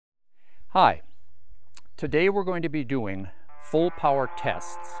Hi, today we're going to be doing full power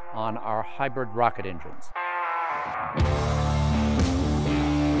tests on our hybrid rocket engines.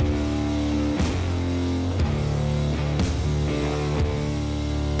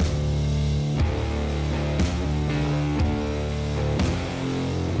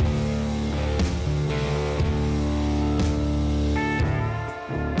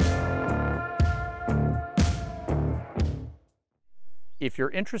 If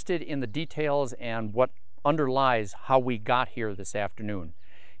you're interested in the details and what underlies how we got here this afternoon,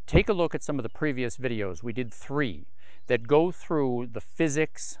 take a look at some of the previous videos. We did 3 that go through the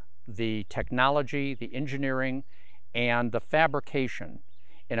physics, the technology, the engineering, and the fabrication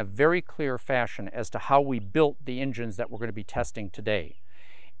in a very clear fashion as to how we built the engines that we're going to be testing today.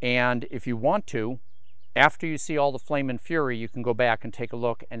 And if you want to, after you see all the flame and fury, you can go back and take a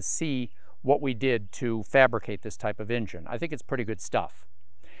look and see what we did to fabricate this type of engine. I think it's pretty good stuff.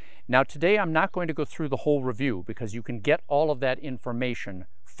 Now today I'm not going to go through the whole review because you can get all of that information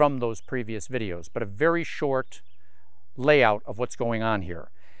from those previous videos, but a very short layout of what's going on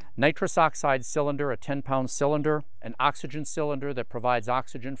here. Nitrous oxide cylinder, a 10-pound cylinder, an oxygen cylinder that provides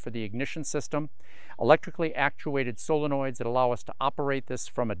oxygen for the ignition system, electrically actuated solenoids that allow us to operate this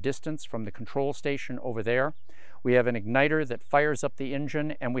from a distance from the control station over there. We have an igniter that fires up the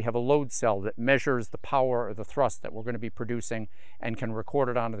engine, and we have a load cell that measures the power or the thrust that we're going to be producing and can record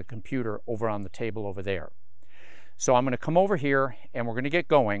it onto the computer over on the table over there. So I'm going to come over here and we're going to get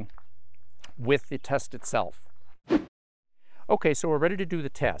going with the test itself. Okay, so we're ready to do the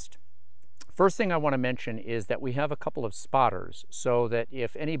test. First thing I want to mention is that we have a couple of spotters so that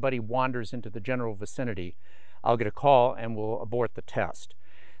if anybody wanders into the general vicinity, I'll get a call and we'll abort the test.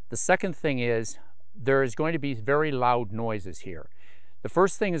 The second thing is there is going to be very loud noises here. The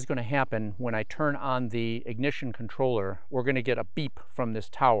first thing is going to happen when I turn on the ignition controller. We're going to get a beep from this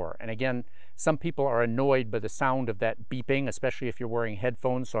tower. And again, some people are annoyed by the sound of that beeping, especially if you're wearing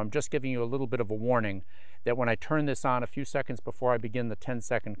headphones. So I'm just giving you a little bit of a warning that when I turn this on a few seconds before I begin the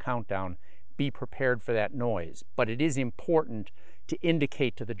 10-second countdown, be prepared for that noise. But it is important to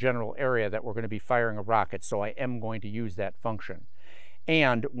indicate to the general area that we're going to be firing a rocket, so I am going to use that function.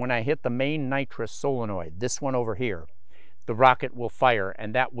 And when I hit the main nitrous solenoid, this one over here, the rocket will fire,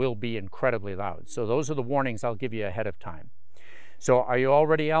 and that will be incredibly loud. So those are the warnings I'll give you ahead of time. So are you all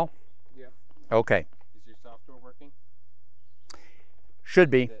ready, Al? Yeah. Okay. Is your software working? Should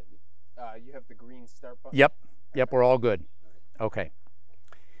be. You have the green start button? Yep. Yep, Okay. we're all good. Okay.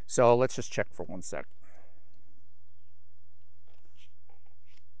 So let's just check for 1 sec.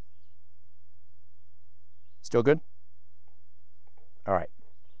 Still good? All right.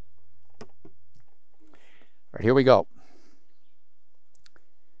 All right, here we go.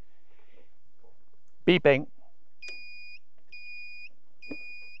 Beeping.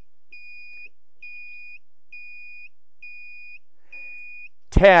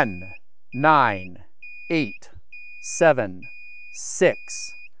 10, 9, 8, 7,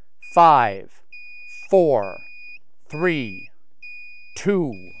 6, 5, 4, 3,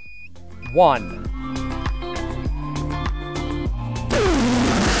 2, 1.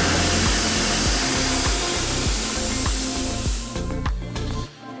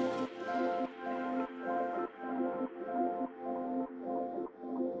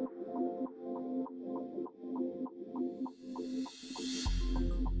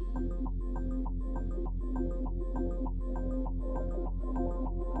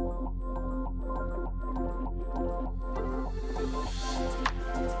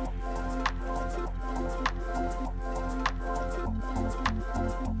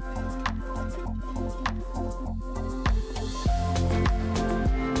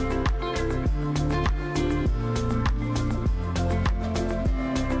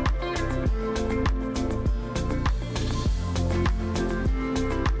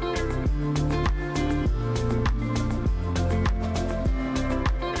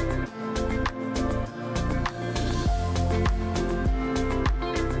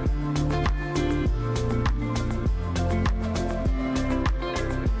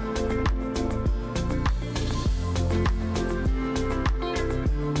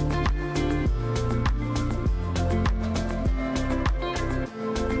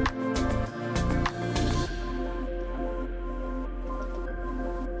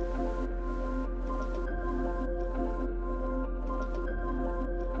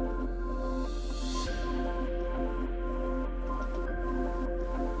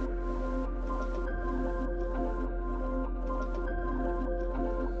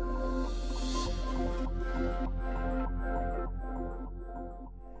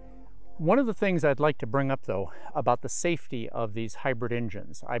 One of the things I'd like to bring up, though, about the safety of these hybrid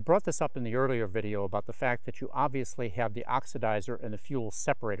engines, I brought this up in the earlier video about the fact that you obviously have the oxidizer and the fuel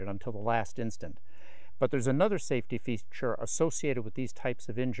separated until the last instant. But there's another safety feature associated with these types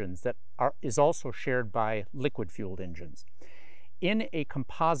of engines that is also shared by liquid-fueled engines. In a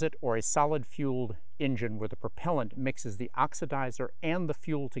composite or a solid-fueled engine where the propellant mixes the oxidizer and the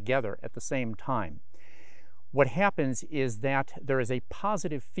fuel together at the same time, what happens is that there is a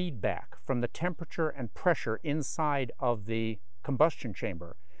positive feedback from the temperature and pressure inside of the combustion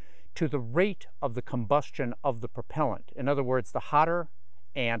chamber to the rate of the combustion of the propellant. In other words, the hotter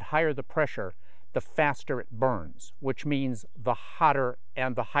and higher the pressure, the faster it burns, which means the hotter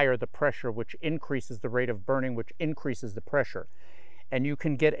and the higher the pressure, which increases the rate of burning, which increases the pressure. And you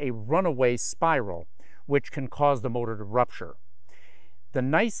can get a runaway spiral, which can cause the motor to rupture. The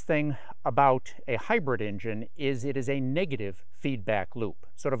nice thing about a hybrid engine is it is a negative feedback loop,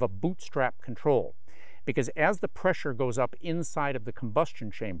 sort of a bootstrap control, because as the pressure goes up inside of the combustion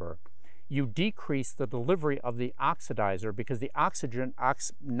chamber, you decrease the delivery of the oxidizer because the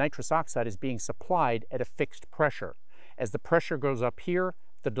nitrous oxide is being supplied at a fixed pressure. As the pressure goes up here,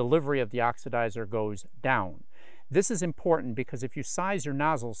 the delivery of the oxidizer goes down. This is important because if you size your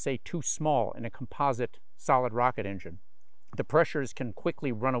nozzles, say, too small in a composite solid rocket engine, the pressures can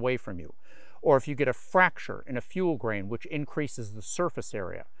quickly run away from you. Or if you get a fracture in a fuel grain, which increases the surface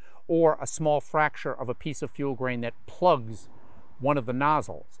area, or a small fracture of a piece of fuel grain that plugs one of the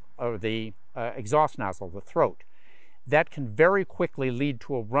nozzles, or the exhaust nozzle, the throat, that can very quickly lead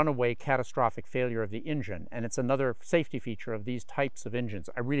to a runaway catastrophic failure of the engine. And it's another safety feature of these types of engines.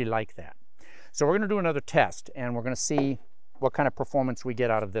 I really like that. So we're going to do another test, and we're going to see what kind of performance we get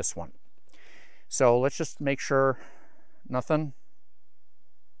out of this one. So let's just make sure. Nothing?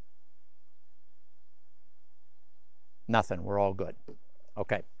 Nothing. We're all good.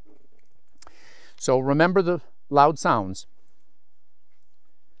 Okay. So remember the loud sounds.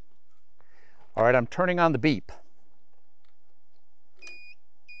 All right, I'm turning on the beep.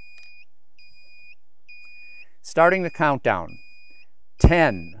 Starting the countdown.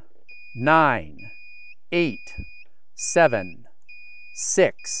 10, 9, 8, 7,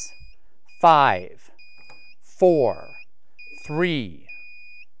 6, 5, 4, 3,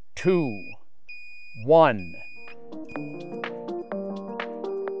 2, 1.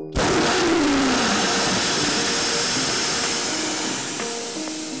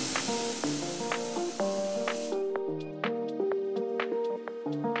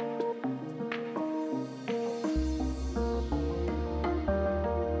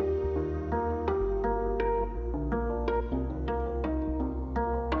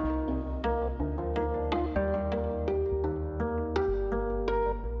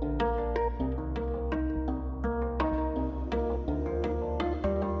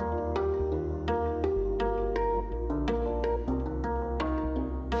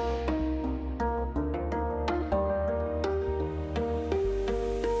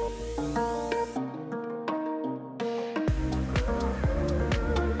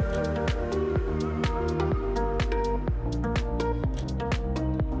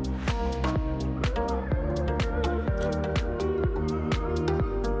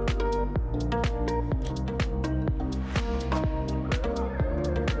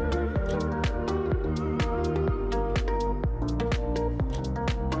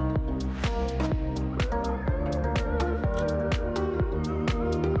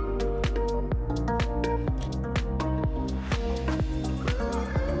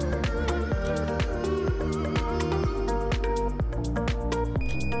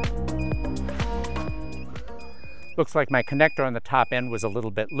 Looks like my connector on the top end was a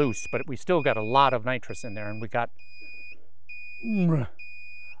little bit loose, but we still got a lot of nitrous in there, and we got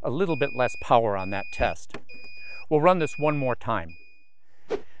a little bit less power on that test. We'll run this one more time.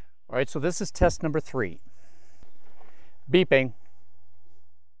 All right, so this is test number 3. Beeping.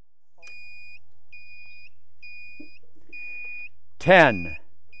 Ten,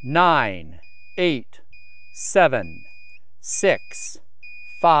 9, 8, 7, 6,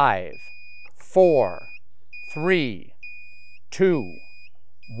 5, 4, 3, 2,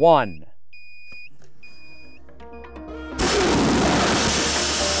 1.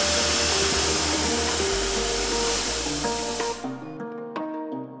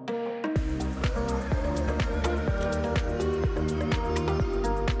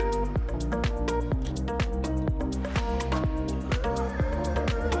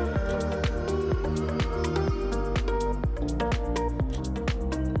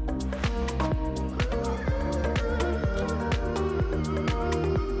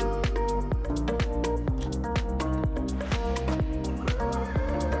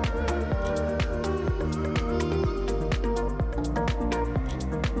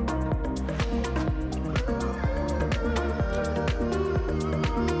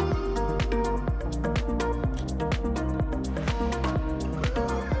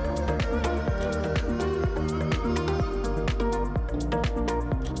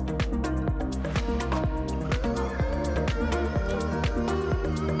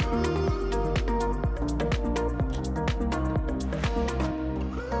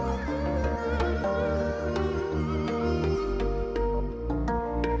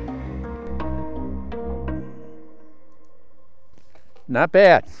 Not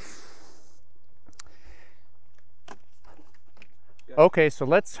bad. Good. Okay, so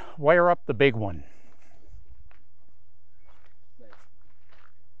let's wire up the big one. Nice.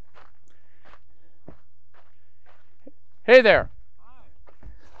 Hey there. Hi.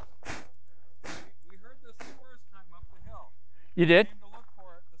 We heard this the first time up the hill. You did? Came to look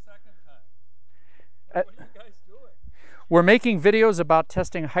for it the second time. Uh, What are you guys doing? We're making videos about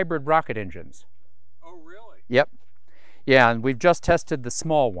testing hybrid rocket engines. Oh, really? Yep. Yeah, and we've just tested the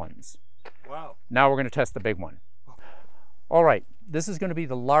small ones. Wow. Now we're going to test the big one. All right, this is going to be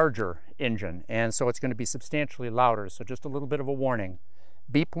the larger engine, and so it's going to be substantially louder. So just a little bit of a warning.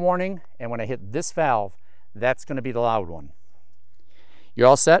 Beep warning, and when I hit this valve, that's going to be the loud one. You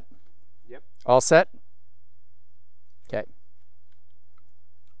all set? Yep. All set? Okay.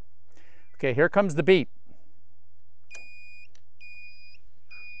 Okay, here comes the beep.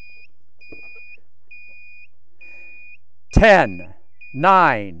 10,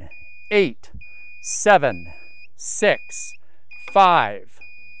 9, 8, 7, 6, 5,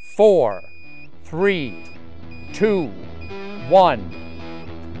 4, 3, 2, 1.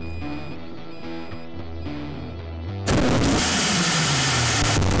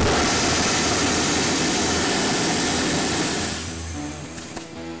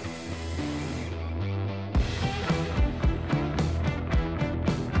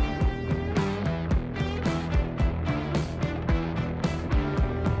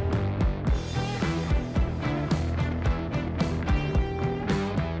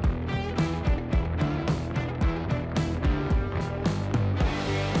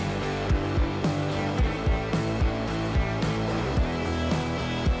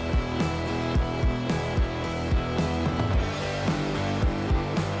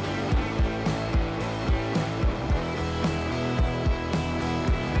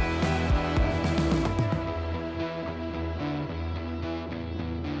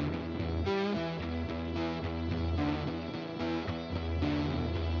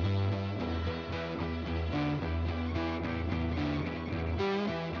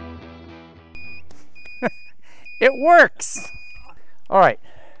 It works. All right.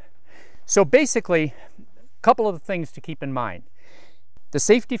 So basically, a couple of things to keep in mind. The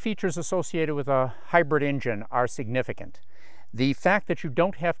safety features associated with a hybrid engine are significant. The fact that you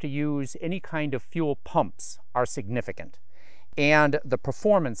don't have to use any kind of fuel pumps are significant. And the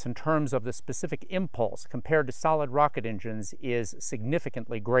performance in terms of the specific impulse compared to solid rocket engines is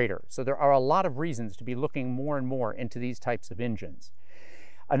significantly greater. So there are a lot of reasons to be looking more and more into these types of engines.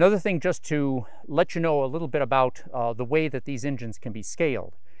 Another thing, just to let you know a little bit about the way that these engines can be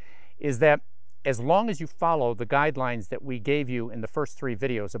scaled, is that as long as you follow the guidelines that we gave you in the first 3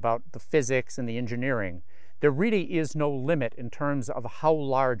 videos about the physics and the engineering, there really is no limit in terms of how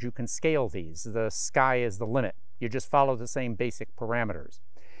large you can scale these. The sky is the limit. You just follow the same basic parameters.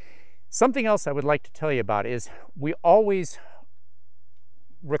 Something else I would like to tell you about is we always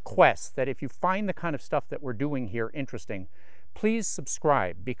request that if you find the kind of stuff that we're doing here interesting, please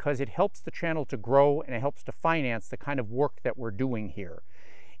subscribe, because it helps the channel to grow and it helps to finance the kind of work that we're doing here.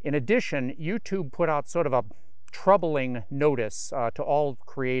 In addition, YouTube put out sort of a troubling notice to all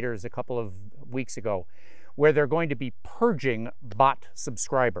creators a couple of weeks ago, where they're going to be purging bot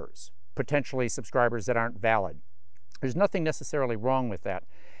subscribers, potentially subscribers that aren't valid. There's nothing necessarily wrong with that,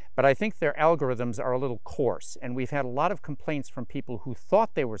 but I think their algorithms are a little coarse, and we've had a lot of complaints from people who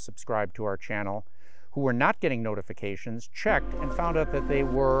thought they were subscribed to our channel, who were not getting notifications, checked, and found out that they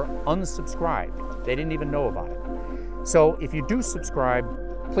were unsubscribed. They didn't even know about it. So if you do subscribe,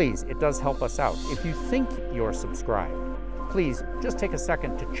 please, it does help us out. If you think you're subscribed, please just take a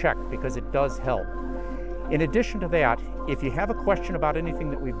second to check, because it does help. In addition to that, if you have a question about anything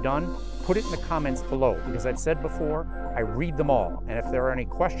that we've done, put it in the comments below, because I've said before, I read them all, and if there are any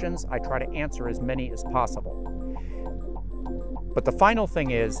questions, I try to answer as many as possible. But the final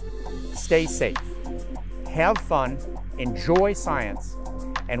thing is, stay safe. Have fun, enjoy science,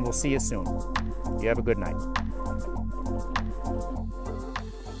 and we'll see you soon. You have a good night.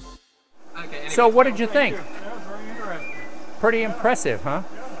 Okay. So what did you think? That was very interesting. Pretty impressive, huh? Yeah,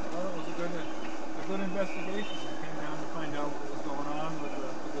 I thought it was a good investigation. We came down to find out what was going on with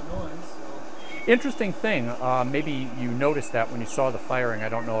the noise. So. Interesting thing, maybe you noticed that when you saw the firing. I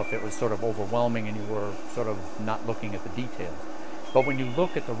don't know if it was sort of overwhelming and you were sort of not looking at the details. But when you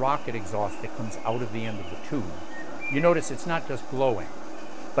look at the rocket exhaust that comes out of the end of the tube, you notice it's not just glowing,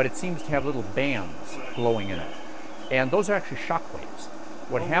 but it seems to have little bands glowing in it. And those are actually shock waves.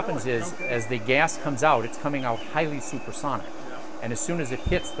 What happens is, as the gas comes out, it's coming out highly supersonic. And as soon as it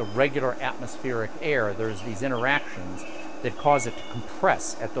hits the regular atmospheric air, there's these interactions that cause it to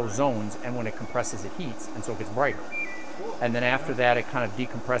compress at those zones, and when it compresses, it heats, and so it gets brighter. And then after that, it kind of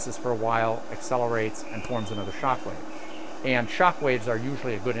decompresses for a while, accelerates, and forms another shock wave. And shock waves are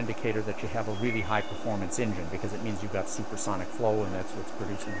usually a good indicator that you have a really high performance engine, because it means you've got supersonic flow, and that's what's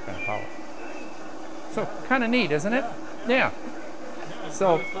producing the kind of power. So kind of neat, isn't it? Yeah.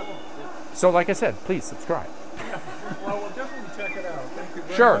 So like I said, please subscribe. Well, we'll definitely check it out. Thank you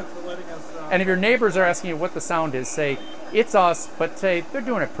very Sure. much for letting us. And if your neighbors are asking you what the sound is, say, it's us, but say, they're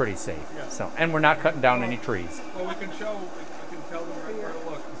doing it pretty safe. Yeah. So, and we're not cutting down any trees. Well, we can show. We can tell them where to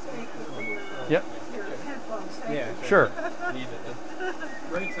look. And see. Yep. Yeah, Sure. Need it.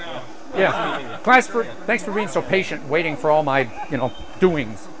 Great sound. Yeah. Thanks for being so patient, waiting for all my,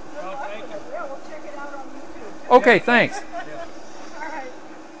 doings. Well, thank you. Yeah, we'll check it out on YouTube too. Okay, thanks. All right.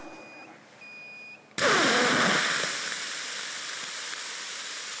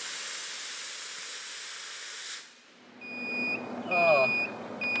 Oh,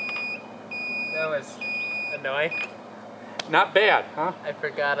 that was annoying. Not bad, huh? I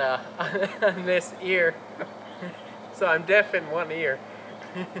forgot on this ear, so I'm deaf in one ear.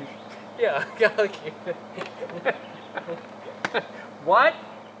 Yeah, okay. What?